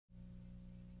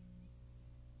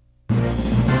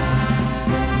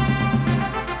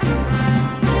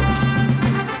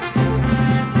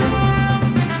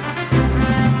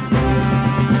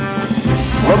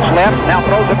left, now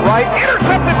throws it right.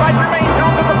 Intercepted by Jermaine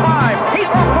Jones at the 5. He's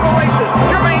off to the races.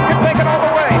 Jermaine can take it all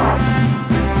the way.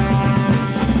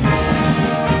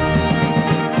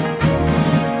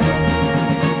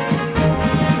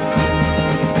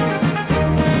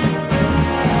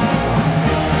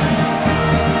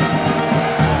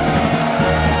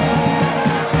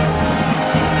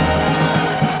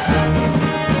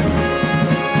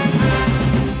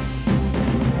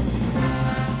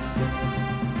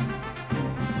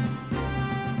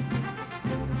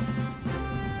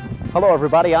 Hello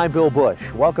everybody, I'm Bill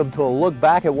Bush. Welcome to a look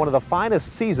back at one of the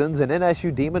finest seasons in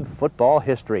NSU Demon football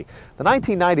history. The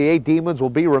 1998 Demons will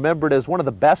be remembered as one of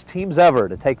the best teams ever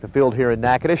to take the field here in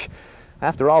Natchitoches.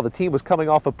 After all, the team was coming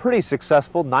off a pretty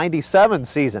successful 97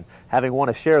 season, having won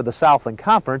a share of the Southland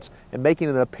Conference and making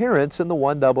an appearance in the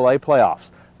 1AA playoffs.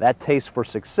 That taste for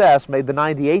success made the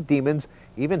 98 Demons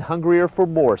even hungrier for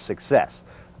more success.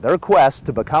 Their quest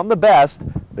to become the best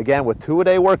began with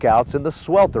two-a-day workouts in the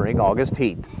sweltering August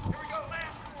heat.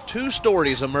 Two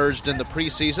stories emerged in the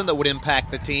preseason that would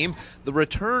impact the team: the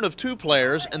return of two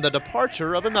players and the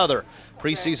departure of another.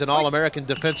 Preseason All-American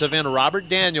defensive end Robert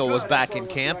Daniel was back in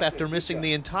camp after missing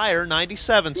the entire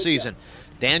 97 season.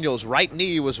 Daniel's right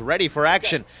knee was ready for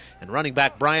action, and running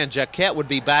back Brian Jacquette would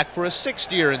be back for a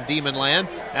sixth year in Demon Land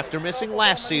after missing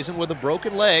last season with a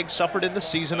broken leg suffered in the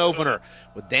season opener.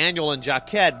 With Daniel and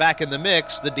Jacquette back in the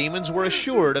mix, the Demons were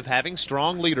assured of having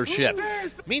strong leadership.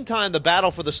 Meantime, the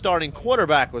battle for the starting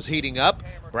quarterback was heating up.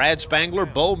 Brad Spangler,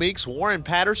 Bo Meeks, Warren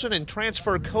Patterson, and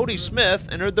transfer Cody Smith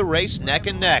entered the race neck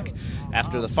and neck.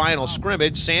 After the final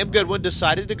scrimmage, Sam Goodwin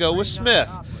decided to go with Smith.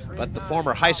 But the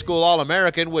former high school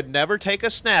All-American would never take a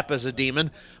snap as a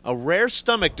Demon. A rare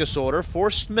stomach disorder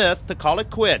forced Smith to call it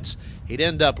quits. He'd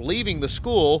end up leaving the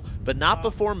school, but not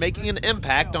before making an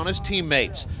impact on his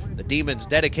teammates. The Demons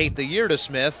dedicate the year to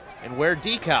Smith and wear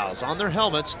decals on their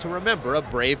helmets to remember a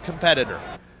brave competitor.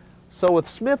 So with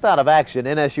Smith out of action,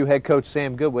 NSU head coach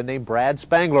Sam Goodwin named Brad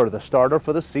Spangler the starter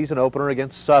for the season opener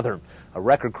against Southern. A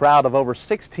record crowd of over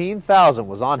 16,000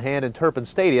 was on hand in Turpin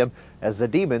Stadium as the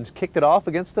Demons kicked it off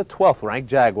against the 12th-ranked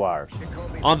Jaguars.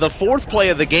 On the fourth play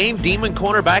of the game, Demon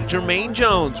cornerback Jermaine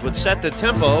Jones would set the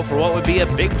tempo for what would be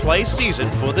a big play season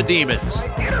for the Demons.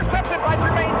 Intercepted by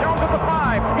Jermaine Jones at the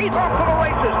 5. He's off to the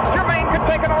races. Jermaine can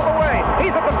take it all the way.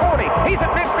 He's at the 40. He's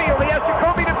at midfield. He has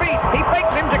Jacoby to beat. He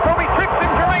fakes him. Jacoby tricks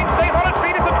him. Jermaine stays on his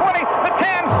feet at the 20, the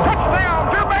 10. Touchdown,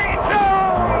 Jermaine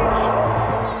Jones!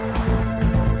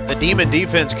 The Demon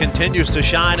defense continues to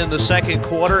shine in the second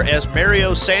quarter as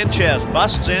Mario Sanchez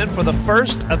busts in for the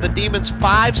first of the Demons'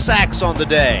 5 sacks on the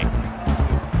day.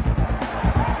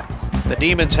 The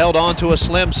Demons held on to a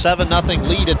slim 7-0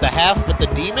 lead at the half, but the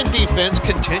Demon defense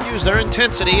continues their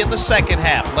intensity in the second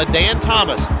half. LaDan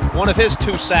Thomas, one of his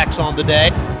 2 sacks on the day.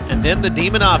 And then the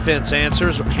Demon offense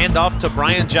answers, handoff to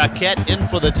Brian Jacquette in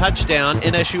for the touchdown.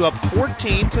 NSU up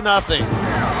 14-0.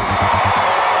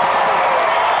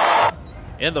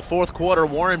 In the fourth quarter,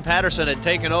 Warren Patterson had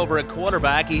taken over at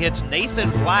quarterback. He hits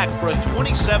Nathan Black for a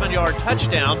 27-yard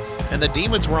touchdown, and the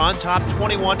Demons were on top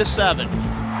 21-7.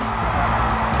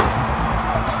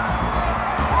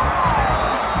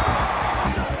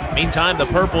 Meantime, the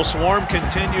Purple Swarm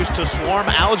continues to swarm.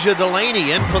 Alja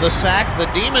Delaney in for the sack. The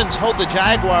Demons hold the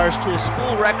Jaguars to a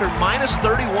school record minus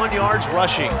 31 yards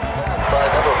rushing. By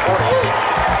number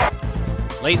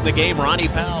 48. Late in the game, Ronnie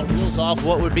Powell reels off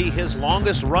what would be his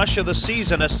longest rush of the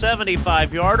season, a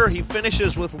 75-yarder. He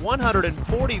finishes with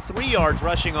 143 yards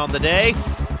rushing on the day,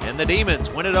 and the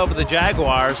Demons win it over the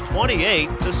Jaguars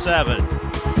 28-7.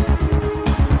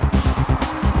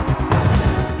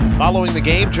 Following the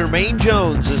game, Jermaine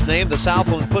Jones is named the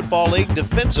Southland Football League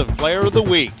Defensive Player of the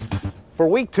Week. For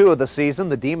week 2 of the season,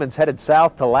 the Demons headed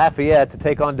south to Lafayette to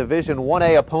take on Division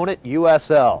 1A opponent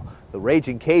USL. The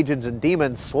Raging Cajuns and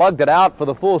Demons slugged it out for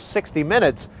the full 60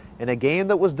 minutes in a game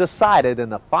that was decided in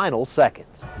the final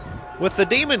seconds. With the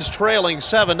Demons trailing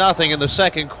 7-0 in the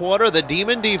second quarter, the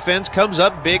Demon defense comes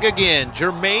up big again.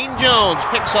 Jermaine Jones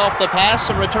picks off the pass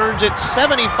and returns it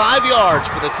 75 yards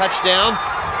for the touchdown.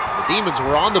 The Demons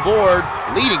were on the board,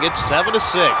 leading it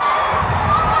 7-6.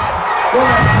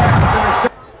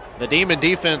 The Demon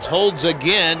defense holds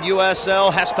again.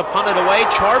 USL has to punt it away.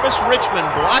 Charvis Richmond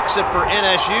blocks it for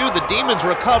NSU. The Demons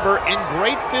recover in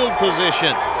great field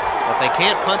position, but they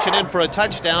can't punch it in for a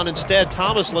touchdown. Instead,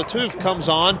 Thomas Latouf comes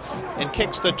on and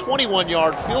kicks the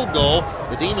 21-yard field goal.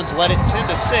 The Demons led it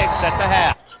 10-6 at the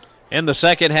half. In the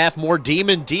second half, more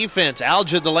Demon defense.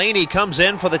 Alja Delaney comes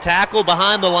in for the tackle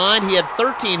behind the line. He had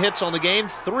 13 hits on the game,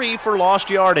 3 for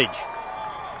lost yardage.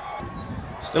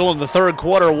 Still in the third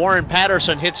quarter, Warren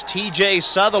Patterson hits T.J.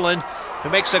 Sutherland. who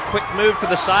makes a quick move to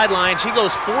the sidelines. He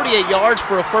goes 48 yards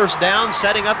for a first down,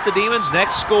 setting up the Demons'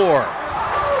 next score.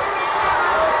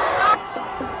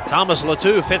 Thomas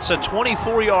Latouf hits a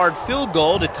 24-yard field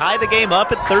goal to tie the game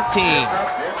up at 13.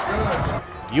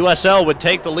 USL would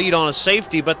take the lead on a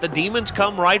safety, but the Demons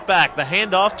come right back. The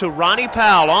handoff to Ronnie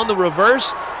Powell on the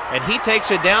reverse, and he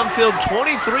takes it downfield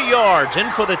 23 yards in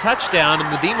for the touchdown,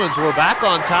 and the Demons were back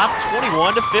on top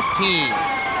 21-15.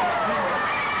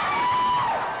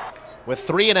 With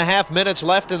 3.5 minutes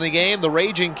left in the game, the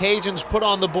Raging Cajuns put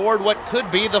on the board what could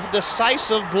be the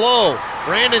decisive blow.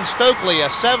 Brandon Stokely, a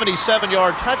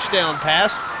 77-yard touchdown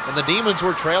pass, and the Demons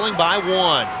were trailing by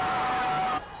 1.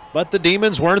 But the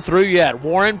Demons weren't through yet.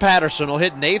 Warren Patterson will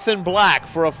hit Nathan Black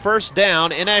for a first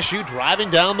down. NSU driving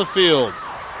down the field.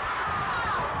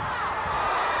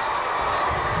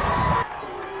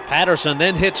 Patterson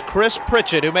then hits Chris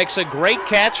Pritchett, who makes a great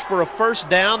catch for a first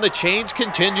down. The chains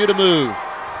continue to move.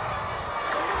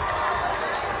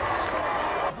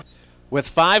 With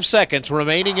 5 seconds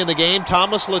remaining in the game,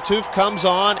 Thomas Latouf comes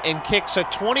on and kicks a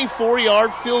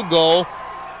 24-yard field goal.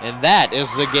 And that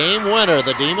is the game winner.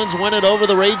 The Demons win it over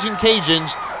the Raging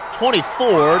Cajuns,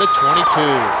 24-22.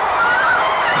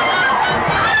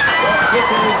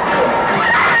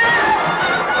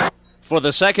 For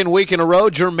the second week in a row,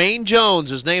 Jermaine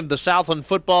Jones is named the Southland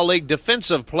Football League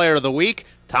Defensive Player of the Week.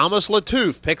 Thomas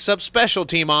Latouf picks up special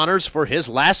team honors for his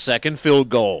last-second field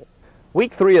goal.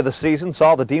 Week 3 of the season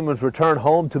saw the Demons return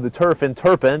home to the turf in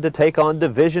Turpin to take on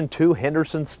Division II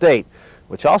Henderson State,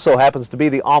 which also happens to be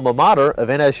the alma mater of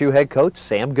NSU head coach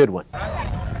Sam Goodwin.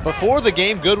 Before the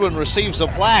game, Goodwin receives a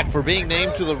plaque for being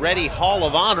named to the Ready Hall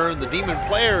of Honor, and the Demon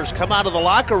players come out of the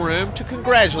locker room to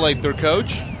congratulate their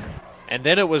coach. And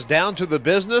then it was down to the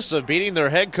business of beating their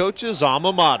head coach's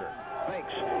alma mater.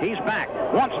 He's back,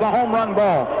 wants the home run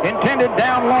ball, intended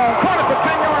down long, caught at the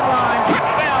 10-yard line,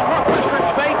 touchdown,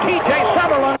 Northwestern State, T.J.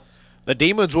 Sutherland. The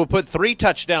Demons will put 3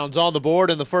 touchdowns on the board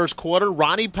in the first quarter.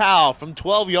 Ronnie Powell from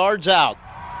 12 yards out.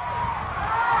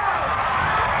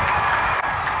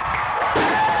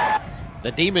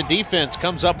 The Demon defense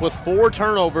comes up with 4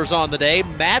 turnovers on the day.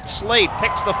 Matt Slate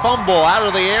picks the fumble out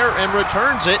of the air and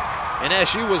returns it.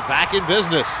 NSU was back in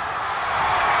business.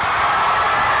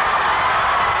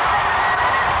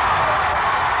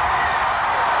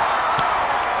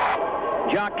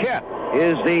 Jaquette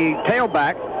is the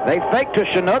tailback. They fake to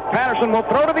Chinook. Patterson will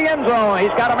throw to the end zone. He's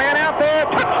got a man out there.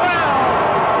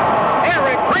 Touchdown!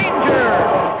 Eric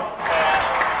Granger!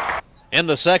 In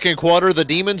the second quarter, the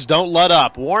Demons don't let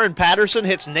up. Warren Patterson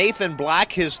hits Nathan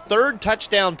Black, his 3rd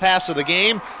touchdown pass of the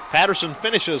game. Patterson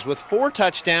finishes with 4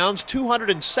 touchdowns,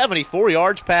 274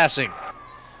 yards passing.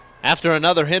 After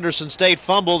another Henderson State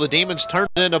fumble, the Demons turned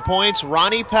it into points.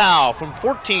 Ronnie Powell from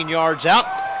 14 yards out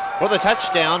for the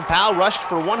touchdown. Powell rushed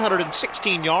for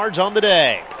 116 yards on the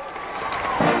day.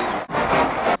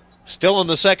 Still in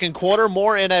the second quarter,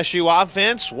 more NSU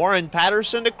offense. Warren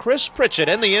Patterson to Chris Pritchett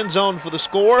in the end zone for the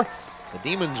score. The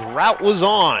Demons' route was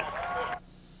on.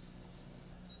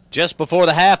 Just before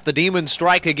the half, the Demons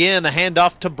strike again. The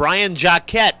handoff to Brian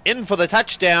Jaquette in for the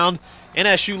touchdown.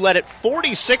 NSU led it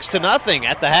 46-0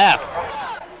 at the half.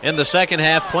 In the second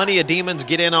half, plenty of Demons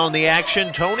get in on the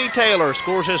action. Tony Taylor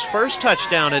scores his first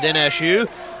touchdown at NSU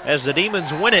as the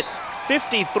Demons win it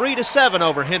 53-7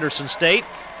 over Henderson State.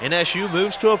 NSU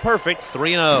moves to a perfect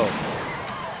 3-0.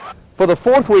 For the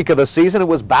 4th week of the season, it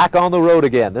was back on the road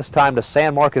again, this time to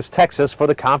San Marcos, Texas for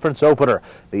the conference opener.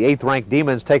 The 8th-ranked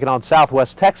Demons taking on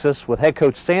Southwest Texas with head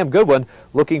coach Sam Goodwin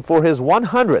looking for his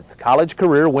 100th college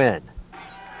career win.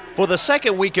 For the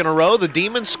second week in a row, the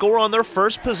Demons score on their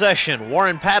first possession.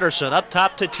 Warren Patterson up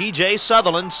top to T.J.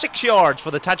 Sutherland, 6 yards for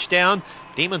the touchdown.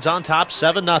 Demons on top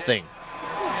 7-0.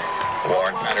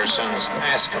 Warren Patterson's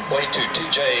pass complete to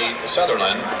T.J.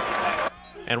 Sutherland.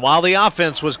 And while the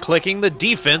offense was clicking, the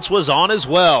defense was on as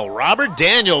well. Robert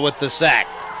Daniel with the sack.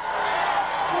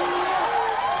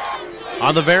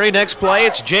 On the very next play,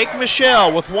 it's Jake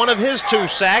Michelle with one of his 2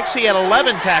 sacks. He had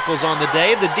 11 tackles on the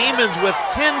day. The Demons with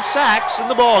 10 sacks in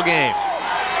the ballgame.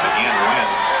 Again,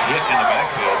 hit in the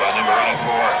backfield by number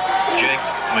 84, Jake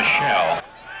Michelle.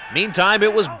 Meantime,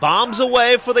 it was bombs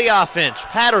away for the offense.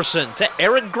 Patterson to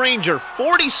Eric Granger,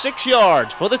 46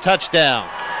 yards for the touchdown.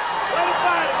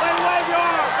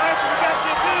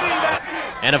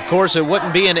 And of course, it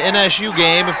wouldn't be an NSU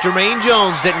game if Jermaine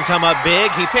Jones didn't come up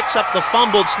big. He picks up the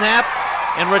fumbled snap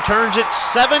and returns it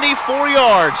 74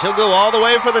 yards. He'll go all the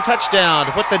way for the touchdown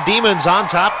to put the Demons on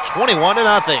top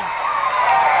 21-0.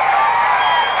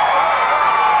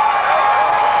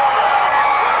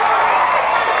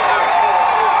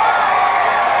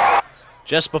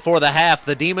 Just before the half,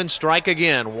 the Demons strike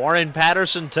again. Warren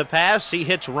Patterson to pass. He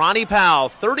hits Ronnie Powell,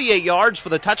 38 yards for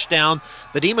the touchdown.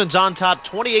 The Demons on top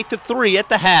 28-3 at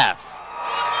the half.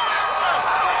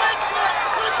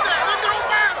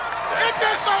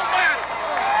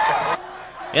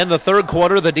 In the third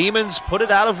quarter, the Demons put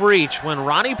it out of reach when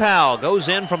Ronnie Powell goes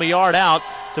in from a yard out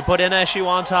to put NSU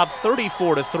on top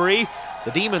 34-3.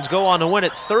 The Demons go on to win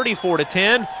it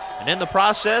 34-10, and in the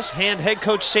process, hand head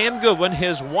coach Sam Goodwin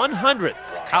his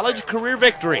 100th college career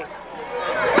victory.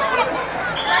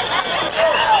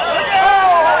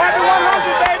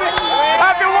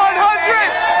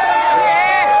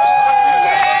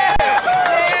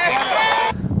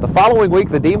 The following week,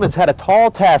 the Demons had a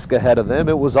tall task ahead of them.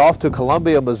 It was off to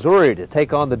Columbia, Missouri to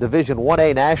take on the Division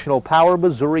 1A National Power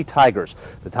Missouri Tigers.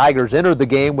 The Tigers entered the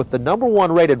game with the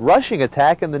 #1 rated rushing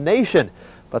attack in the nation,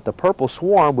 but the Purple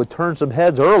Swarm would turn some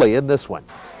heads early in this one.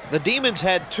 The Demons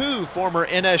had two former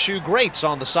NSU greats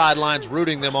on the sidelines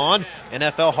rooting them on.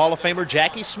 NFL Hall of Famer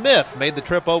Jackie Smith made the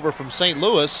trip over from St.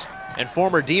 Louis, and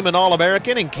former Demon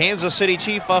All-American and Kansas City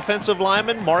Chief offensive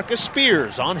lineman Marcus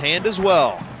Spears on hand as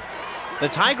well. The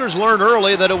Tigers learn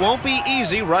early that it won't be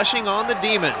easy rushing on the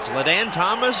Demons. LaDan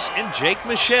Thomas and Jake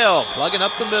Michelle plugging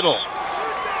up the middle.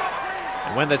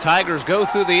 And when the Tigers go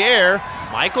through the air,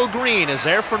 Michael Green is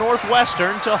there for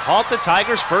Northwestern to halt the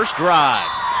Tigers' first drive.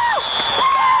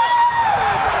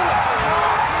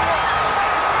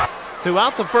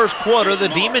 Throughout the first quarter, the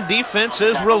Demon defense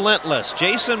is relentless.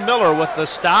 Jason Miller with the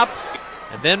stop.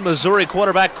 And then Missouri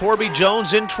quarterback Corby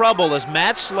Jones in trouble as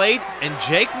Matt Slate and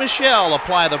Jake Michelle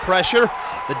apply the pressure.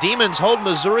 The Demons hold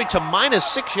Missouri to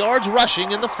 -6 yards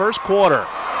rushing in the first quarter.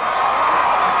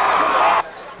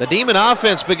 The Demon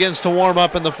offense begins to warm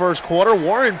up in the first quarter.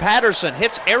 Warren Patterson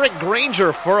hits Eric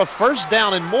Granger for a first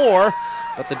down and more,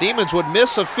 but the Demons would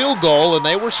miss a field goal and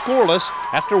they were scoreless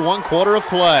after 1 quarter of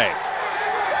play.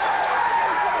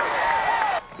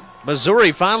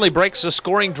 Missouri finally breaks the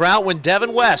scoring drought when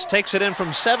Devin West takes it in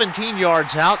from 17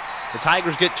 yards out. The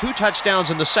Tigers get 2 touchdowns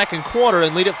in the second quarter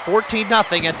and lead it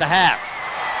 14-0 at the half.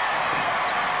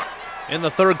 In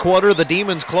the third quarter, the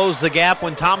Demons close the gap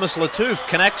when Thomas Latouf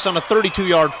connects on a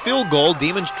 32-yard field goal.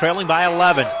 Demons trailing by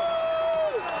 11.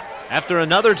 After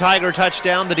another Tiger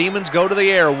touchdown, the Demons go to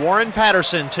the air. Warren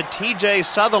Patterson to TJ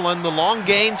Sutherland. The long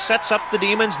gain sets up the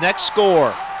Demons' next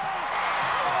score.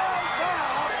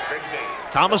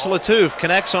 Thomas Latouf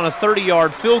connects on a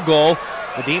 30-yard field goal.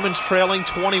 The Demons trailing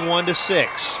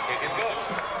 21-6.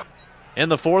 In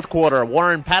the fourth quarter,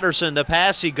 Warren Patterson to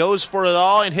pass. He goes for it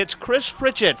all and hits Chris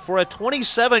Pritchett for a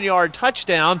 27-yard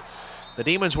touchdown. The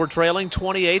Demons were trailing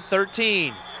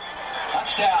 28-13.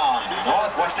 Touchdown,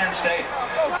 Northwestern State.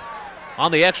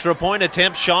 On the extra point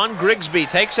attempt, Sean Grigsby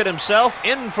takes it himself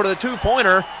in for the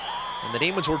 2-pointer, and the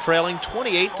Demons were trailing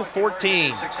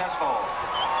 28-14. Successful.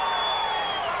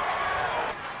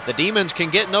 The Demons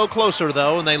can get no closer,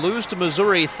 though, and they lose to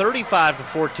Missouri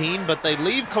 35-14, but they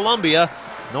leave Columbia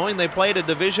knowing they played a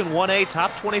Division 1A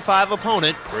top 25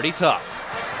 opponent pretty tough.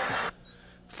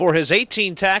 For his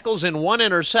 18 tackles and 1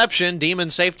 interception, Demon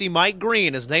safety Mike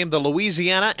Green is named the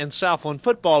Louisiana and Southland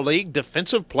Football League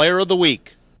Defensive Player of the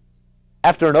Week.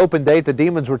 After an open date, the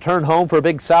Demons return home for a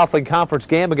big Southland Conference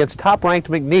game against top-ranked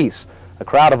McNeese. A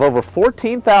crowd of over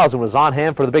 14,000 was on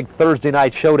hand for the big Thursday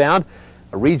night showdown.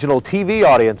 A regional TV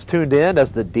audience tuned in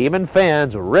as the Demon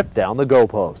fans ripped down the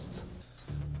goalposts.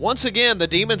 Once again, the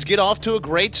Demons get off to a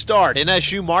great start.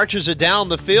 NSU marches it down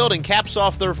the field and caps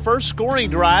off their first scoring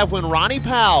drive when Ronnie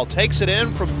Powell takes it in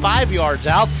from 5 yards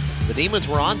out. The Demons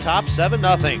were on top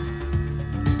 7-0.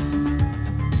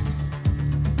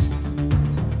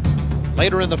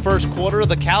 Later in the first quarter,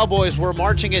 the Cowboys were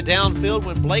marching it downfield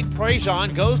when Blake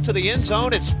Prejean goes to the end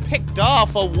zone. It's picked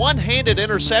off, a one-handed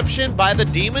interception by the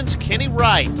Demons' Kenny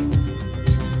Wright.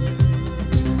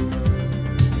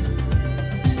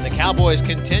 The Cowboys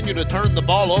continue to turn the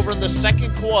ball over in the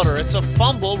second quarter. It's a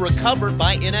fumble recovered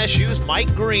by NSU's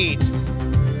Mike Green.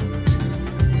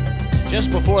 Just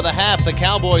before the half, the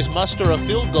Cowboys muster a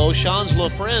field goal, Shans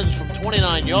LaFrance from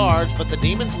 29 yards, but the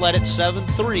Demons led it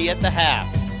 7-3 at the half.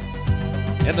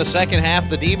 In the second half,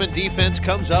 the Demon defense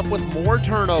comes up with more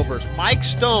turnovers. Mike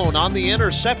Stone on the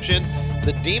interception.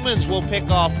 The Demons will pick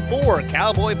off 4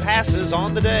 Cowboy passes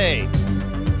on the day.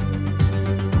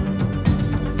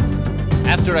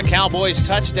 After a Cowboys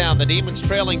touchdown, the Demons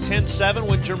trailing 10-7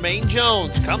 when Jermaine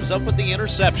Jones comes up with the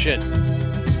interception.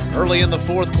 Early in the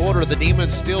fourth quarter, the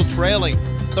Demons still trailing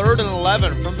 3rd and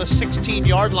 11 from the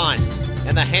 16-yard line.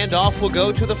 And the handoff will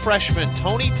go to the freshman,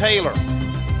 Tony Taylor.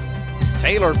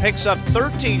 Taylor picks up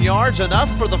 13 yards, enough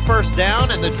for the first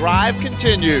down, and the drive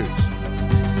continues.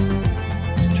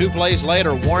 2 plays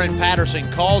later, Warren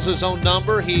Patterson calls his own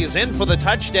number. He's in for the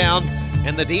touchdown,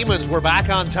 and the Demons were back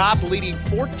on top, leading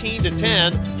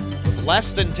 14-10 with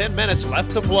less than 10 minutes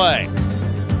left to play.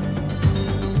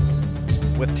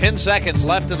 With 10 seconds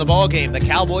left in the ballgame, the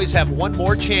Cowboys have one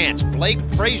more chance. Blake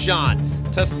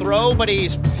Prejean to throw, but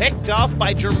he's picked off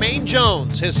by Jermaine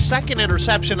Jones, his second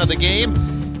interception of the game,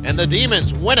 and the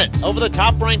Demons win it over the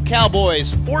top-ranked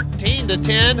Cowboys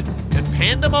 14-10, and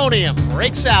pandemonium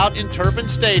breaks out in Turpin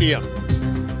Stadium.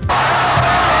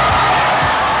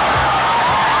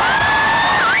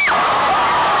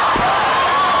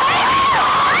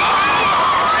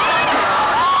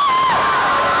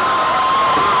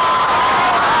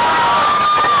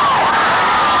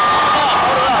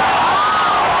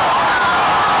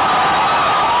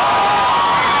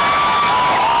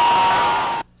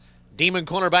 Demon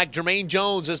cornerback Jermaine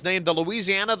Jones is named the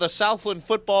Louisiana, the Southland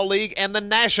Football League, and the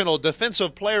National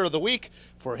Defensive Player of the Week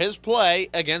for his play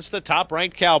against the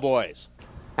top-ranked Cowboys.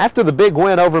 After the big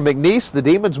win over McNeese, the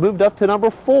Demons moved up to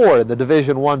number 4 in the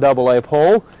Division I AA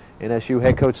poll. NSU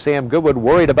head coach Sam Goodwood,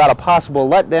 worried about a possible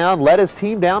letdown, led his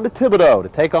team down to Thibodaux to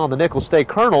take on the Nicholls State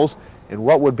Colonels in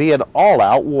what would be an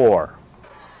all-out war.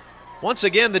 Once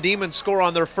again, the Demons score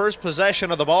on their first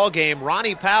possession of the ball game.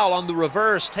 Ronnie Powell on the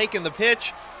reverse, taking the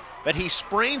pitch, but he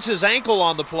sprains his ankle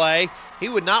on the play. He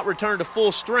would not return to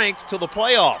full strength till the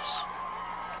playoffs.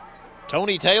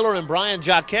 Tony Taylor and Brian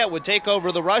Jacquette would take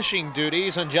over the rushing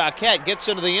duties, and Jacquette gets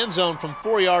into the end zone from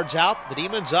 4 yards out. The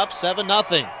Demons up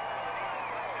 7-0.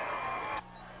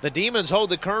 The Demons hold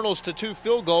the Colonels to 2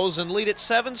 field goals and lead at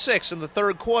 7-6 in the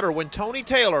third quarter when Tony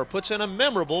Taylor puts in a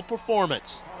memorable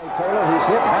performance. Taylor, he's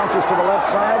hit, bounces to the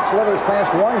left side, slithers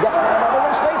past one, gets another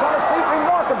one, stays on his feet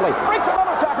remarkably, breaks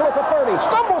another tackle at the 30,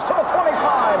 stumbles to the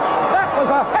 25. That was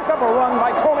a heck of a run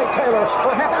by Tony Taylor,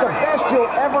 perhaps the best you'll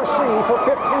ever see for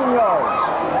 15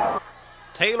 yards.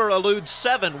 Taylor eludes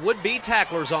 7 would-be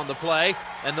tacklers on the play,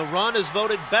 and the run is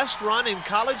voted best run in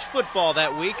college football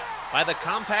that week by the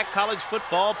Compact College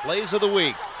Football Plays of the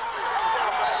Week.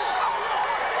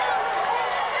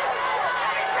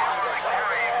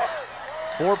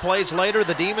 Four plays later,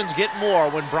 the Demons get more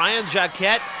when Brian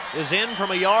Jacquette is in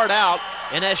from a yard out.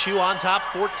 NSU on top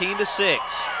 14-6.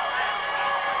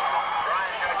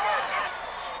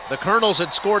 The Colonels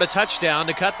had scored a touchdown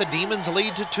to cut the Demons'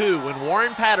 lead to 2 when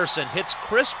Warren Patterson hits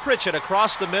Chris Pritchett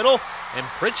across the middle, and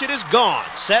Pritchett is gone.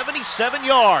 77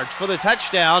 yards for the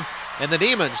touchdown, and the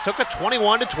Demons took a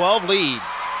 21-12 lead.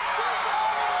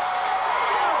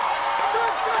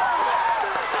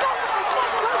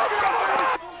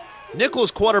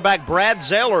 Nicholls quarterback Brad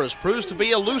Zellers proves to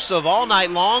be elusive all night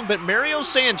long, but Mario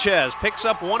Sanchez picks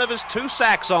up one of his 2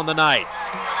 sacks on the night.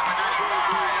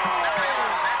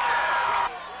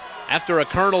 After a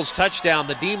Colonels touchdown,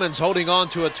 the Demons holding on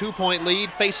to a 2-point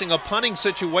lead, facing a punting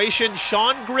situation.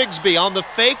 Sean Grigsby on the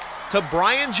fake to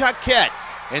Brian Jacquette,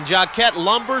 and Jacquette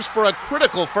lumbers for a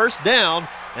critical first down,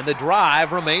 and the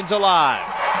drive remains alive.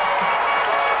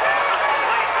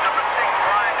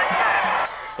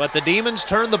 But the Demons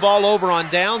turn the ball over on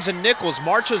downs, and Nicholls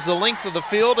marches the length of the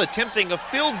field, attempting a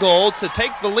field goal to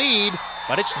take the lead,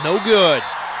 but it's no good.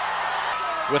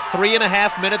 With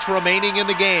 3.5 minutes remaining in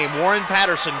the game, Warren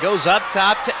Patterson goes up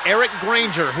top to Eric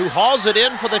Granger, who hauls it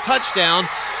in for the touchdown,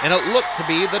 and it looked to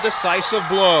be the decisive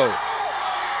blow.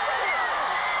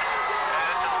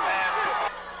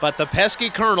 But the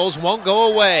pesky Colonels won't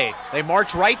go away. They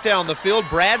march right down the field.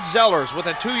 Brad Zellers with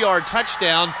a 2-yard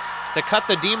touchdown to cut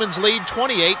the Demons' lead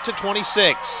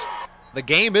 28-26. The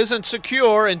game isn't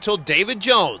secure until David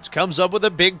Jones comes up with a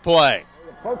big play.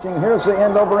 Approaching, here's the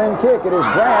end-over-end kick. It is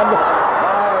grabbed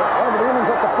by the Demons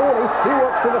at the 40. He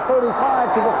works to the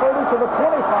 35, to the 30, to the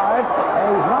 25,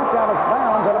 and he's knocked out of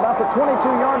bounds at about the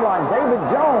 22-yard line. David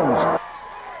Jones.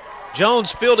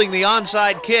 Jones fielding the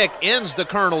onside kick ends the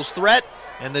Colonels' threat,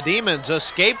 and the Demons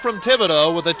escape from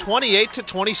Thibodaux with a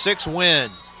 28-26 win.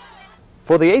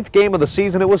 For the 8th game of the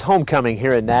season, it was homecoming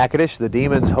here at Natchitoches, the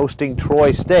Demons hosting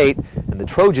Troy State, and the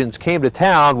Trojans came to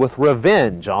town with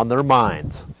revenge on their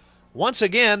minds. Once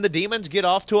again, the Demons get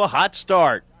off to a hot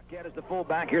start. Jacquette is the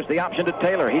fullback. Here's the option to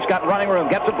Taylor. He's got running room.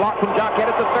 Gets a block from Jacquette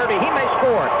at the 30. He may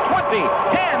score. 20,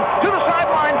 10, to the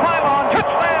sideline, pylon,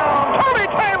 touchdown, Tony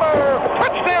Taylor!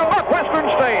 Touchdown, Northwestern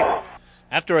State!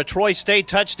 After a Troy State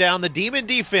touchdown, the Demon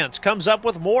defense comes up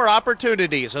with more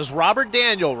opportunities as Robert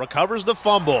Daniel recovers the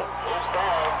fumble.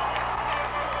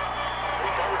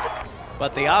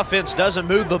 But the offense doesn't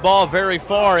move the ball very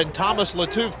far, and Thomas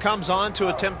Latouf comes on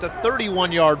to attempt a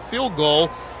 31-yard field goal.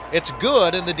 It's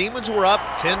good, and the Demons were up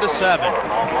 10-7.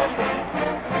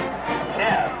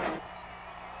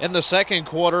 In the second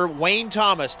quarter, Wayne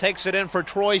Thomas takes it in for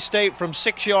Troy State from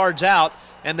 6 yards out,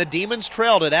 and the Demons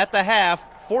trailed it at the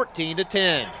half,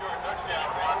 14-10.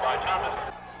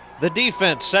 The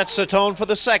defense sets the tone for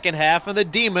the second half, and the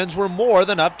Demons were more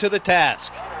than up to the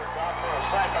task.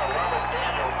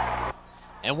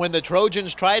 And when the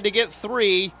Trojans tried to get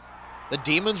 3, the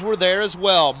Demons were there as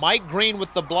well. Mike Green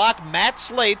with the block, Matt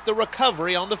Slate the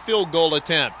recovery on the field goal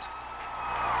attempt.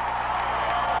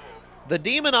 The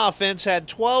Demon offense had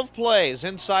 12 plays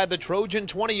inside the Trojan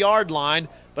 20-yard line,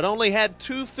 but only had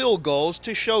 2 field goals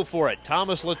to show for it.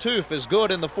 Thomas Latouf is good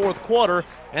in the fourth quarter,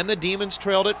 and the Demons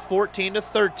trailed it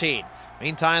 14-13.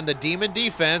 Meantime, the Demon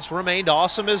defense remained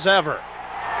awesome as ever.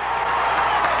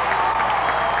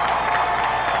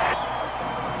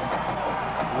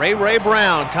 Ray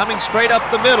Brown coming straight up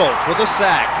the middle for the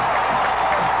sack.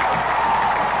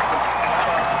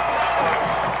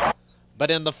 But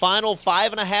in the final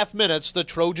 5.5 minutes, the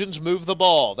Trojans moved the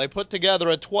ball. They put together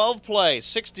a 12-play,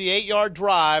 68-yard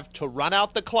drive to run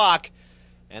out the clock,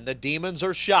 and the Demons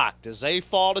are shocked as they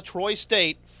fall to Troy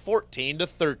State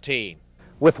 14-13.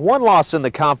 With one loss in the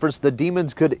conference, the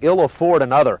Demons could ill afford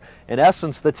another. In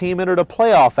essence, the team entered a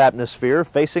playoff atmosphere,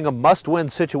 facing a must-win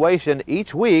situation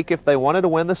each week if they wanted to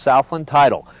win the Southland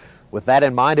title. With that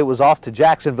in mind, it was off to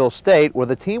Jacksonville State, where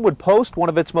the team would post one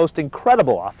of its most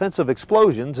incredible offensive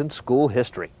explosions in school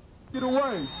history.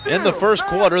 In the first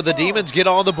quarter, the Demons get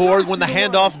on the board when the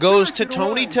handoff goes to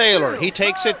Tony Taylor. He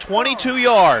takes it 22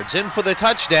 yards in for the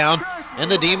touchdown, and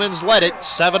the Demons led it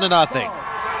 7-0.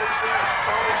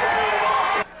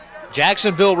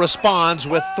 Jacksonville responds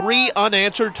with 3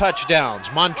 unanswered touchdowns.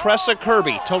 Montressa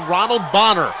Kirby to Ronald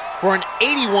Bonner for an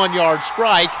 81-yard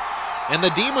strike, and the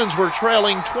Demons were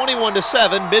trailing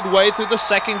 21-7 midway through the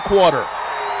second quarter.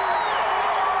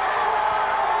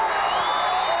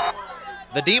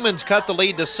 The Demons cut the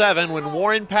lead to 7 when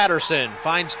Warren Patterson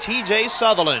finds T.J.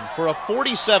 Sutherland for a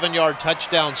 47-yard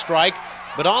touchdown strike,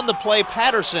 but on the play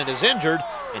Patterson is injured,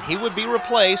 and he would be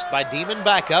replaced by Demon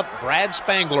backup Brad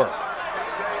Spangler.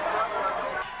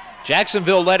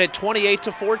 Jacksonville led it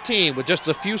 28-14 with just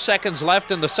a few seconds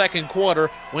left in the second quarter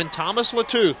when Thomas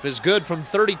Latouf is good from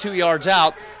 32 yards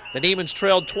out. The Demons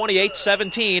trailed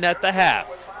 28-17 at the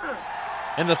half.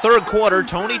 In the third quarter,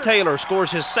 Tony Taylor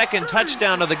scores his second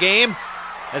touchdown of the game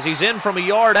as he's in from a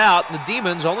yard out, and the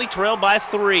Demons only trailed by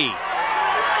 3.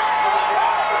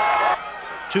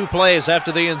 2 plays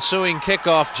after the ensuing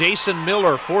kickoff, Jason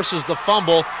Miller forces the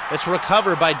fumble. It's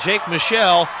recovered by Jake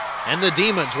Michelle, and the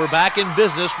Demons were back in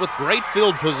business with great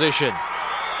field position.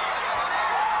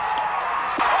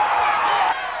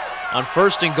 On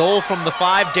 1st and goal from the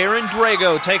 5, Darren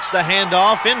Drago takes the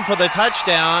handoff in for the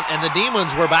touchdown, and the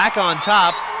Demons were back on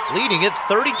top, leading it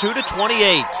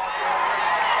 32-28.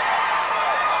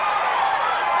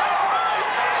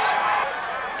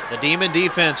 The Demon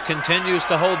defense continues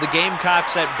to hold the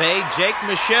Gamecocks at bay. Jake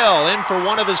Michelle in for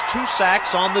one of his 2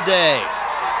 sacks on the day.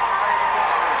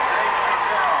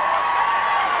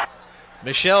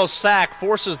 Michelle's sack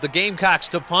forces the Gamecocks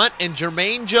to punt, and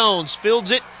Jermaine Jones fields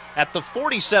it at the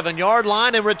 47-yard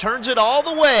line and returns it all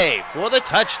the way for the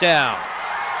touchdown.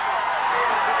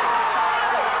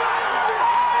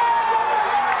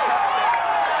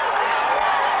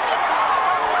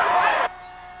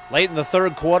 Late in the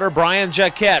third quarter, Brian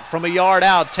Jaquette from a yard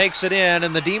out takes it in,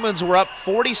 and the Demons were up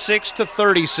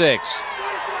 46-36.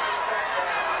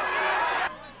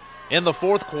 In the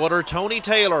fourth quarter, Tony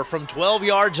Taylor from 12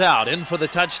 yards out in for the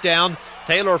touchdown.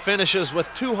 Taylor finishes with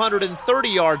 230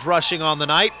 yards rushing on the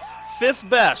night, 5th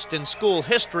best in school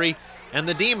history, and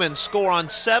the Demons score on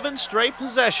 7 straight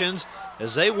possessions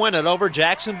as they win it over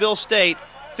Jacksonville State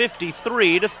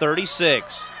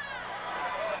 53-36.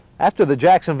 After the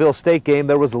Jacksonville State game,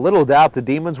 there was little doubt the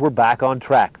Demons were back on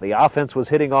track. The offense was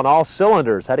hitting on all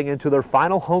cylinders heading into their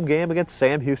final home game against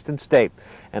Sam Houston State.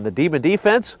 And the Demon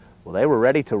defense, well, they were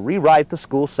ready to rewrite the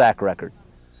school sack record.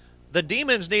 The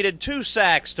Demons needed 2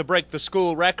 sacks to break the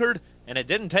school record, and it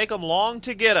didn't take them long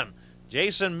to get them.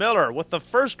 Jason Miller with the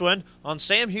first one on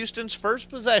Sam Houston's first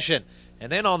possession.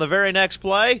 And then on the very next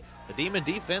play, the Demon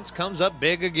defense comes up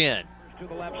big again. To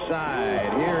the left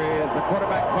side. Here is the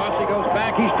quarterback toss. He goes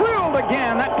back. He's drilled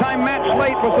again. That time Matt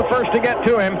Slate was the first to get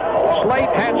to him. Slate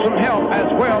had some help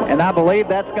as well. And I believe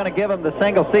that's going to give him the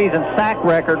single-season sack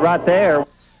record right there.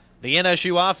 The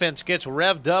NSU offense gets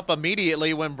revved up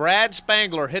immediately when Brad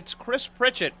Spangler hits Chris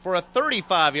Pritchett for a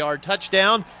 35-yard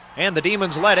touchdown, and the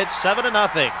Demons led it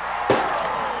 7-0.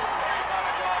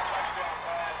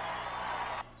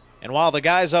 And while the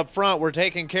guys up front were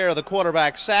taking care of the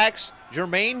quarterback sacks,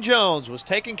 Jermaine Jones was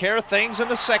taking care of things in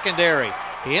the secondary.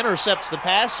 He intercepts the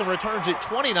pass and returns it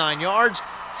 29 yards,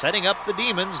 setting up the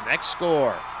Demons' next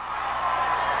score.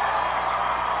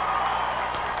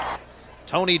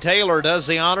 Tony Taylor does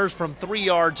the honors from 3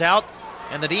 yards out,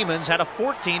 and the Demons had a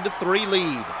 14-3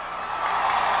 lead.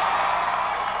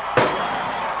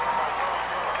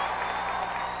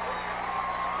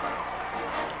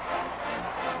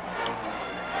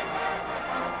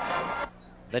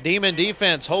 The Demon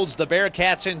defense holds the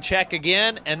Bearcats in check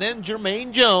again, and then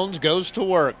Jermaine Jones goes to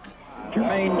work.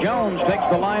 Jermaine Jones takes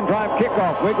the line drive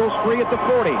kickoff, wiggles free at the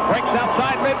 40, breaks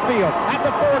outside midfield, at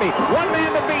the 40, one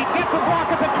man to beat, gets a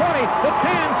block at the 20, the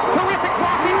 10, terrific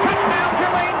blocking, touchdown,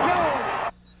 Jermaine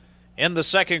Jones. In the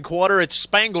second quarter, it's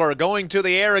Spangler going to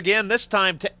the air again, this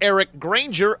time to Eric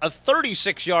Granger, a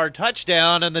 36-yard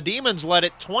touchdown, and the Demons led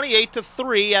it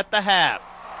 28-3 at the half.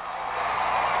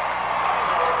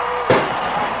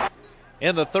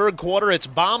 In the third quarter, it's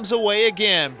bombs away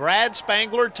again. Brad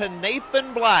Spangler to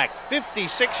Nathan Black,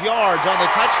 56 yards on the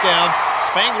touchdown.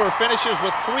 Spangler finishes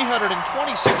with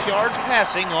 326 yards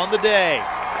passing on the day.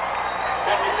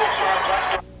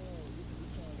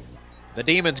 The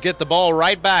Demons get the ball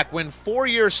right back when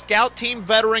 4-year scout team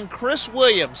veteran Chris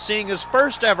Williams, seeing his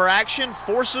first ever action,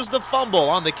 forces the fumble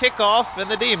on the kickoff,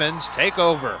 and the Demons take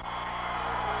over.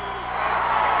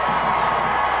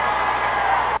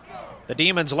 The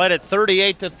Demons led it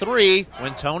 38-3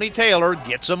 when Tony Taylor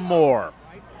gets them more.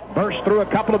 Bursts through a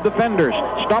couple of defenders,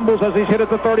 stumbles as he's hit at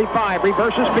the 35,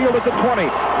 reverses field at the 20,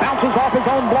 bounces off his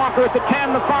own blocker at the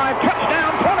 10, the 5,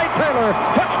 touchdown Tony Taylor,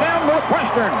 touchdown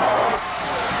Northwestern.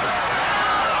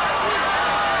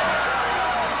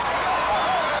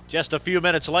 Just a few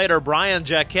minutes later, Brian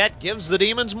Jaquette gives the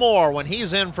Demons more when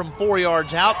he's in from 4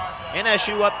 yards out.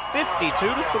 NSU up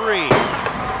 52-3.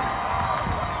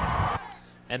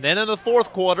 And then in the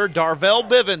fourth quarter, Darvell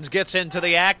Bivens gets into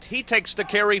the act. He takes the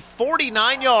carry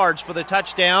 49 yards for the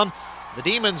touchdown. The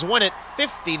Demons win it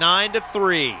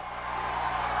 59-3.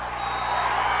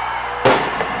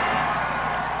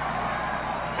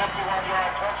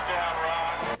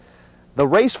 The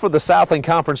race for the Southland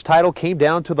Conference title came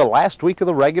down to the last week of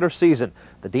the regular season.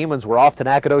 The Demons were off to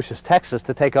Nacogdoches, Texas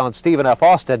to take on Stephen F.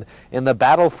 Austin in the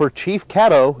battle for Chief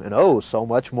Caddo and oh so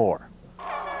much more.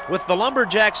 With the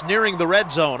Lumberjacks nearing the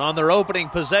red zone on their opening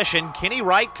possession, Kenny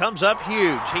Wright comes up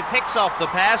huge. He picks off the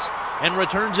pass and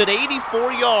returns it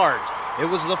 84 yards. It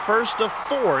was the first of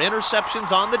 4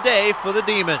 interceptions on the day for the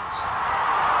Demons.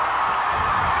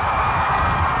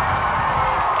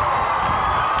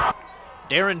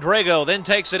 Darren Drago then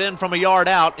takes it in from a yard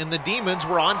out, and the Demons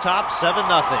were on top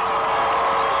 7-0.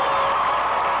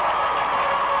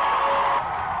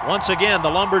 Once again, the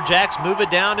Lumberjacks move it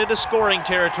down into scoring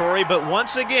territory, but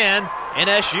once again,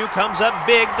 NSU comes up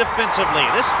big defensively.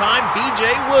 This time,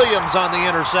 B.J. Williams on the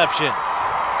interception.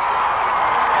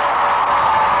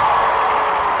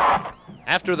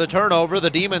 After the turnover,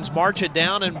 the Demons march it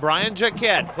down, and Brian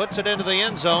Jaquette puts it into the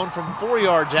end zone from 4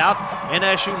 yards out.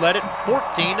 NSU led it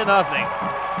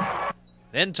 14-0.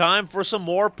 Then time for some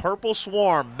more Purple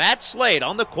Swarm. Matt Slade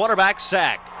on the quarterback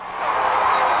sack.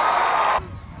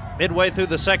 Midway through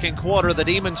the second quarter, the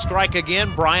Demons strike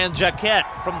again. Brian Jaquette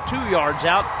from 2 yards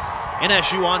out.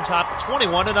 NSU on top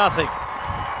 21-0.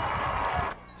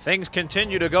 Things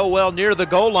continue to go well near the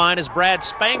goal line as Brad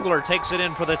Spangler takes it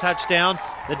in for the touchdown.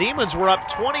 The Demons were up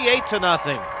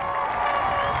 28-0.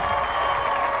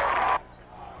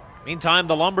 Meantime,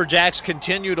 the Lumberjacks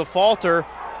continue to falter.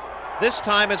 This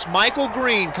time it's Michael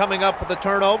Green coming up with the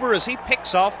turnover as he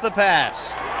picks off the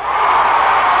pass.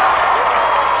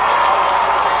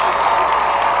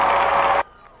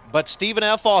 But Stephen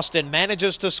F. Austin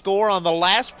manages to score on the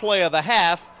last play of the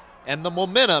half, and the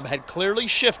momentum had clearly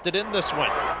shifted in this one.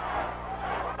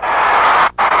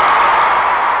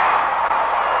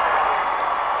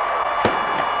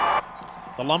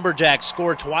 The Lumberjacks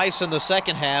scored twice in the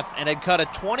second half and had cut a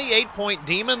 28-point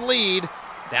Demon lead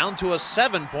down to a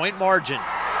 7-point margin.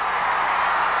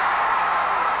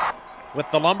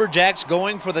 With the Lumberjacks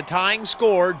going for the tying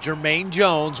score, Jermaine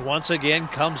Jones once again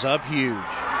comes up huge.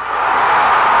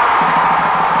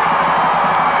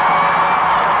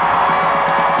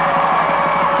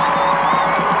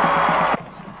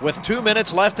 With 2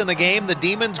 minutes left in the game, the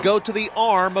Demons go to the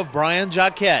arm of Brian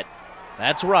Jaquette.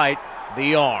 That's right,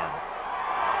 the arm.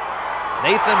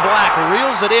 Nathan Black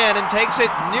reels it in and takes it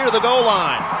near the goal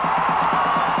line.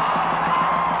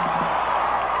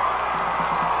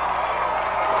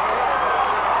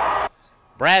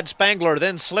 Brad Spangler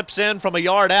then slips in from a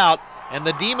yard out, and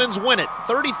the Demons win it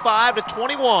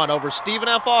 35-21 over Stephen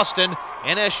F. Austin.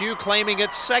 NSU claiming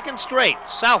its second straight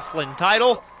Southland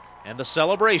title, and the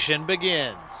celebration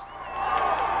begins.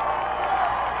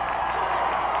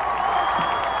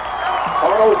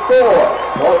 Final score,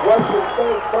 Northwestern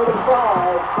State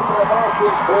 35, NSU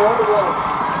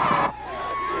 41.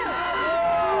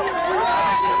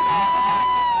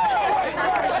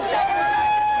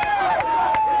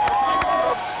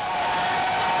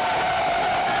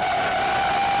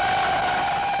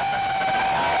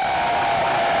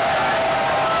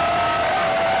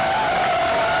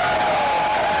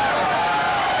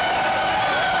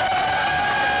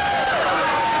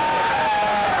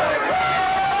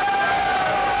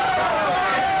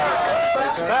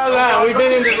 we've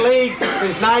been in the league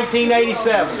since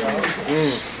 1987.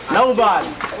 Nobody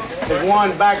has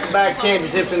won back-to-back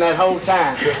championships in that whole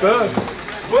time. You've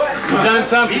done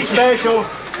something special,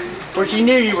 which you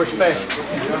knew you were special.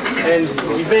 And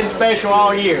you've been special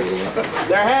all year.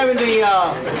 They're having the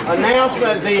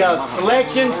announcement, the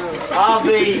selection of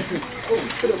the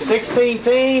 16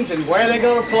 teams and where they're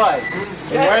going to play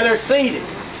and where they're seated.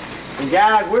 And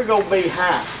guys, we're going to be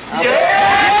high.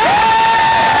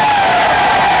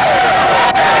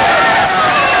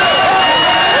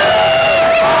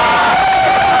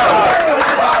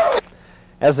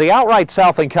 As the outright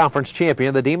Southland Conference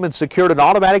champion, the Demons secured an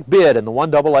automatic bid in the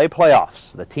 1AA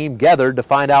playoffs. The team gathered to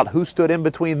find out who stood in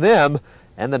between them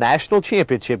and the national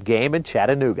championship game in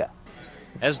Chattanooga.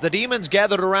 As the Demons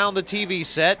gathered around the TV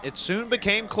set, it soon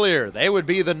became clear they would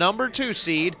be the #2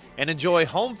 seed and enjoy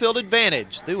home field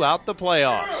advantage throughout the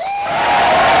playoffs.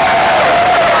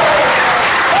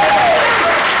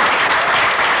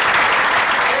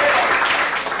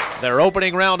 Their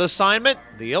opening round assignment,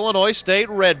 the Illinois State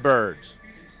Redbirds.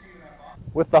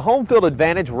 With the home field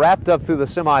advantage wrapped up through the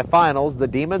semifinals, the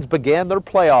Demons began their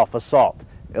playoff assault.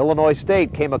 Illinois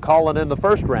State came a-calling in the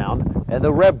first round, and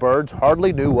the Redbirds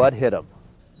hardly knew what hit them.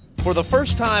 For the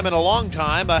first time in a long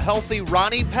time, a healthy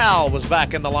Ronnie Powell was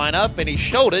back in the lineup, and he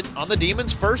showed it on the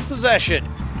Demons' first possession.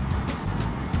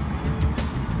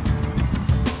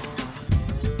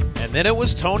 And then it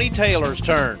was Tony Taylor's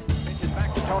turn.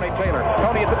 Back to Tony Taylor.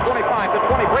 Tony at the 25, the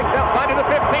 20, breaks outside to the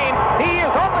 15. He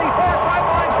is on the far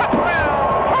sideline. Touchdown!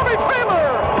 Tony Taylor!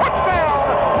 Touchdown!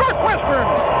 Northwestern!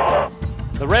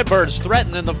 The Redbirds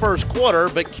threatened in the first quarter,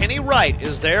 but Kenny Wright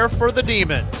is there for the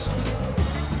Demons.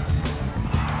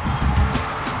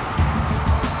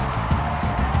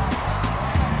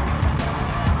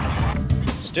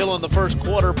 Still in the first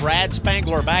quarter, Brad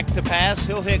Spangler back to pass.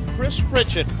 He'll hit Chris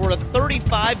Pritchett for a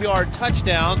 35-yard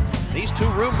touchdown. These two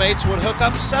roommates would hook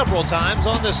up several times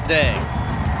on this day.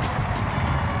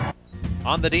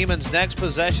 On the Demons' next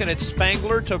possession, it's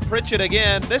Spangler to Pritchett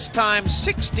again, this time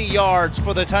 60 yards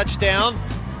for the touchdown.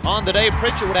 On the day,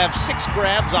 Pritchett would have 6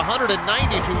 grabs,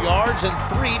 192 yards, and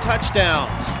 3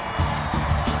 touchdowns.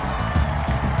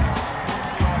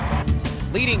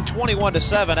 Leading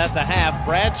 21-7 at the half,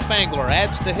 Brad Spangler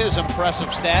adds to his impressive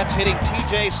stats, hitting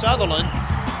T.J. Sutherland.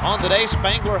 On the day,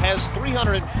 Spangler has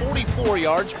 344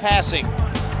 yards passing.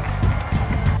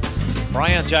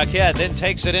 Brian Jacquet then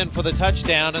takes it in for the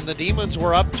touchdown, and the Demons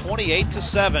were up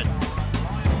 28-7.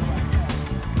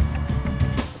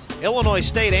 Illinois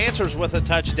State answers with a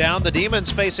touchdown. The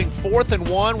Demons facing 4th and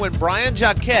 1 when Brian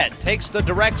Jacquet takes the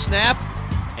direct snap,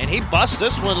 and he busts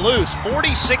this one loose.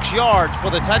 46 yards for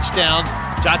the touchdown.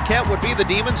 Jacquet would be the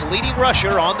Demons' leading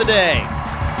rusher on the day.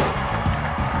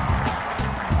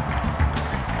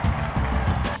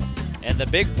 And the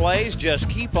big plays just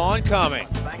keep on coming.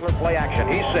 Spangler play action.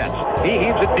 He sets. He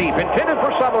heaves it deep. Intended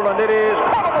for Sutherland. It is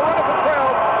caught on the run of the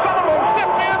 12. Sutherland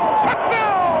steps in.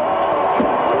 Touchdown!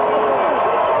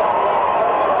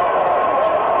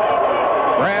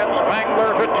 Brad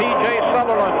Spangler to T.J.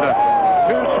 Sutherland.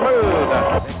 Too smooth.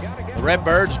 The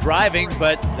Redbirds driving,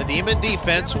 but the Demon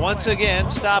defense once again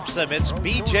stops them. It's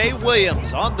B.J.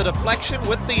 Williams on the deflection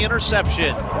with the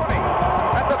interception.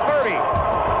 At the 30,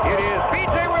 it is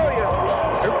B.J.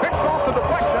 Williams who picks off the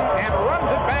deflection and runs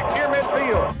it back near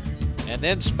midfield. And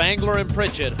then Spangler and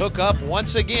Pritchett hook up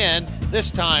once again,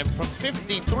 this time from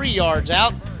 53 yards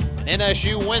out. And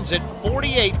NSU wins it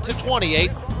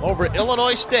 48-28 over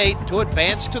Illinois State to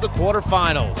advance to the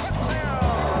quarterfinals.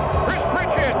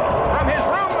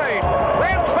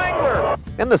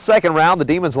 In the second round, the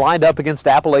Demons lined up against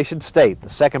Appalachian State, the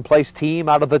second-place team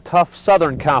out of the tough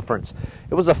Southern Conference.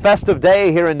 It was a festive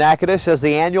day here in Natchitoches as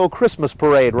the annual Christmas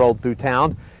parade rolled through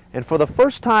town. And for the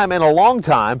first time in a long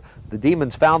time, the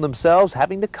Demons found themselves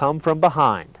having to come from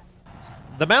behind.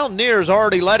 The Mountaineers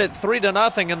already led it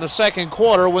 3-0 in the second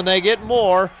quarter when they get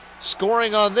more,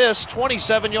 scoring on this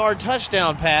 27-yard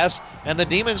touchdown pass, and the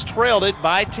Demons trailed it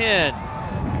by 10.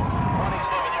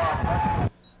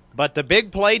 But the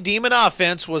big play Demon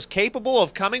offense was capable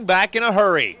of coming back in a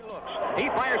hurry. He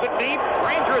fires it deep.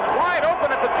 Granger is wide open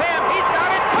at the 10. He's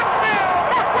got it.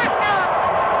 Touchdown!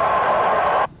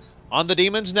 Northwestern! On the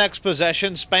Demons' next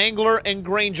possession, Spangler and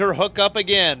Granger hook up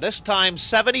again, this time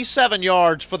 77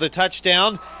 yards for the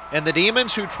touchdown, and the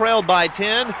Demons, who trailed by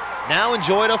 10, now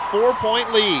enjoyed a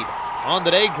 4-point lead. On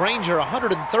the day, Granger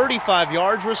 135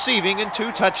 yards receiving and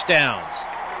 2 touchdowns.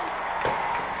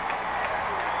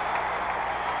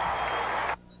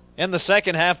 In the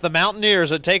second half, the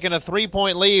Mountaineers had taken a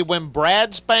 3-point lead when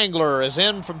Brad Spangler is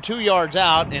in from 2 yards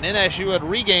out, and NSU had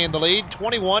regained the lead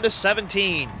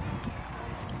 21-17.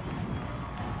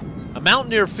 A A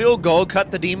Mountaineer field goal cut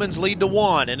the Demons' lead to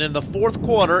 1, and in the fourth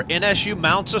quarter, NSU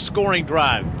mounts a scoring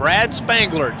drive. Brad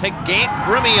Spangler takes Gant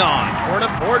Grimmie on for an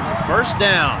important first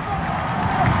down.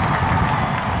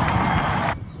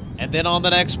 And then on the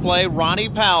next play, Ronnie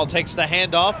Powell takes the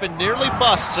handoff and nearly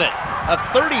busts it. A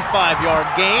 35-yard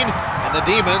gain, and the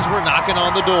Demons were knocking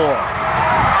on the door.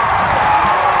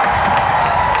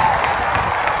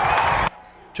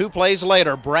 2 plays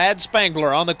later, Brad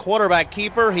Spangler on the quarterback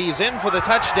keeper. He's in for the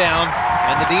touchdown,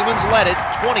 and the Demons led it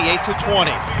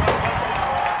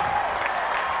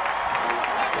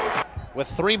 28-20. With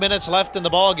 3 minutes left in the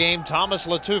ball game, Thomas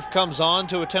Latouf comes on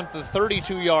to attempt the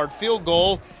 32-yard field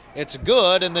goal. It's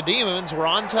good, and the Demons were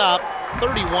on top,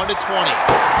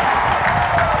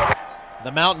 31-20.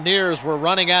 The Mountaineers were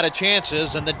running out of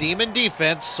chances, and the Demon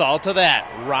defense saw to that.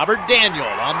 Robert Daniel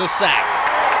on the sack.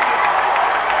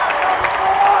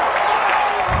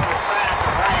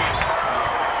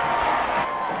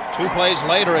 Two plays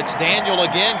later, it's Daniel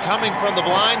again coming from the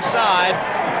blind side,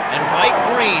 and Mike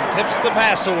Green tips the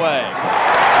pass away.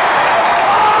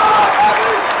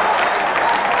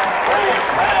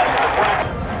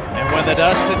 And when the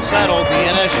dust had settled, the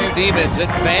NSU Demons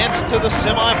advanced to the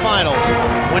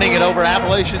semifinals, winning it over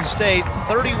Appalachian State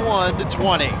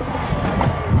 31-20.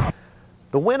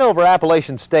 The win over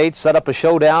Appalachian State set up a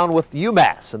showdown with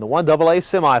UMass in the 1AA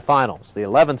semifinals. The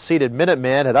 11th-seeded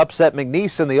Minutemen had upset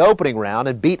McNeese in the opening round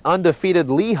and beat undefeated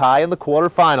Lehigh in the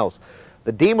quarterfinals.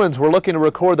 The Demons were looking to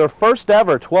record their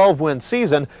first-ever 12-win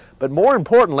season, but more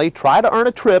importantly, try to earn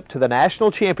a trip to the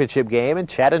national championship game in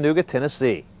Chattanooga,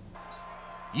 Tennessee.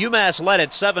 UMass led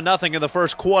it 7-0 in the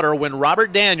first quarter when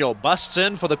Robert Daniel busts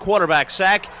in for the quarterback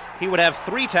sack. He would have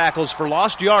 3 tackles for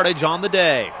lost yardage on the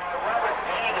day.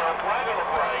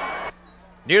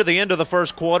 Near the end of the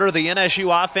first quarter, the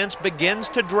NSU offense begins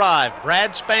to drive.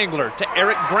 Brad Spangler to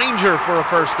Eric Granger for a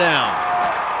first down.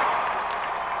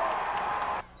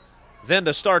 Then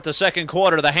to start the second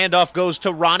quarter, the handoff goes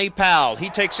to Ronnie Powell. He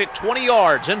takes it 20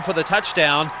 yards in for the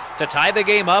touchdown to tie the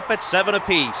game up at 7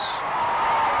 apiece.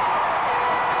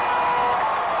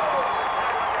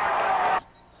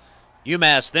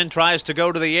 UMass then tries to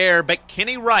go to the air, but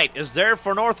Kenny Wright is there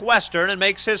for Northwestern and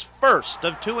makes his first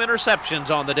of 2 interceptions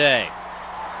on the day.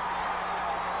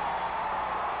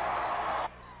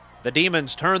 The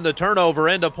Demons turn the turnover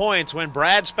into points when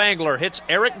Brad Spangler hits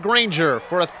Eric Granger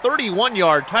for a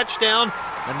 31-yard touchdown,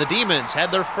 and the Demons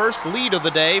had their first lead of the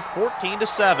day,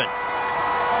 14-7.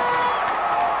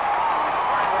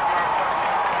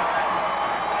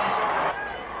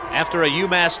 After a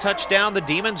UMass touchdown, the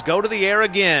Demons go to the air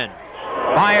again.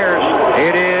 Fires.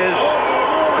 It is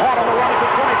caught on the run at the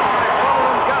 25.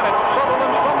 Sutherland's got it.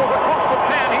 Sutherland stumbles across the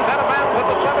 10. He's out of bounds at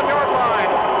the 7-yard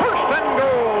line. First and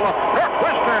goal,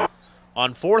 Northwestern.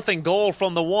 On 4th and goal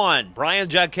from the 1, Brian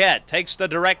Jacquette takes the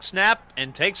direct snap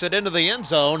and takes it into the end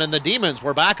zone, and the Demons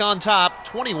were back on top,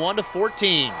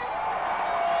 21-14.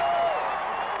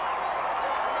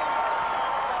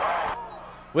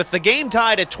 With the game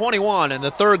tied at 21 in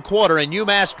the third quarter and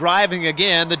UMass driving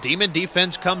again, the Demon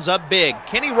defense comes up big.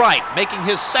 Kenny Wright making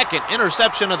his second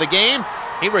interception of the game.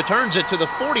 He returns it to the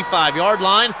 45-yard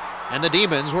line, and the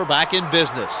Demons were back in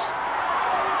business.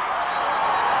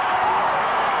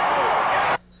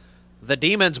 The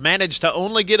Demons managed to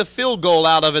only get a field goal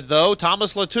out of it, though.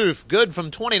 Thomas Latouf good from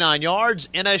 29 yards,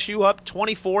 NSU up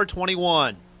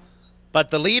 24-21. But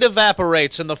the lead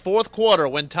evaporates in the fourth quarter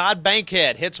when Todd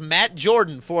Bankhead hits Matt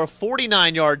Jordan for a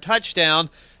 49-yard touchdown,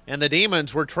 and the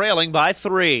Demons were trailing by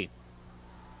 3.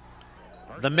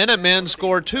 The Minutemen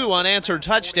score 2 unanswered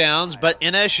touchdowns, but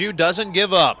NSU doesn't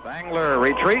give up. Spangler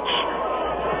retreats.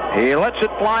 He lets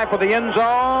it fly for the end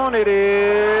zone. It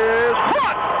is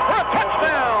caught for a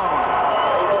touchdown.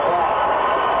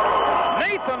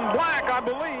 Nathan Black, I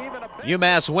believe.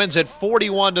 UMass wins it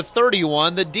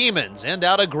 41-31. The Demons end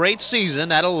out a great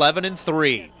season at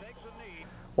 11-3.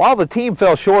 While the team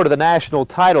fell short of the national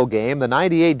title game, the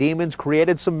 '98 Demons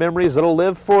created some memories that'll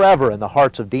live forever in the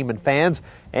hearts of Demon fans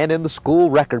and in the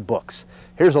school record books.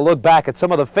 Here's a look back at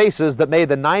some of the faces that made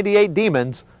the '98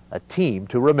 Demons a team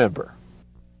to remember.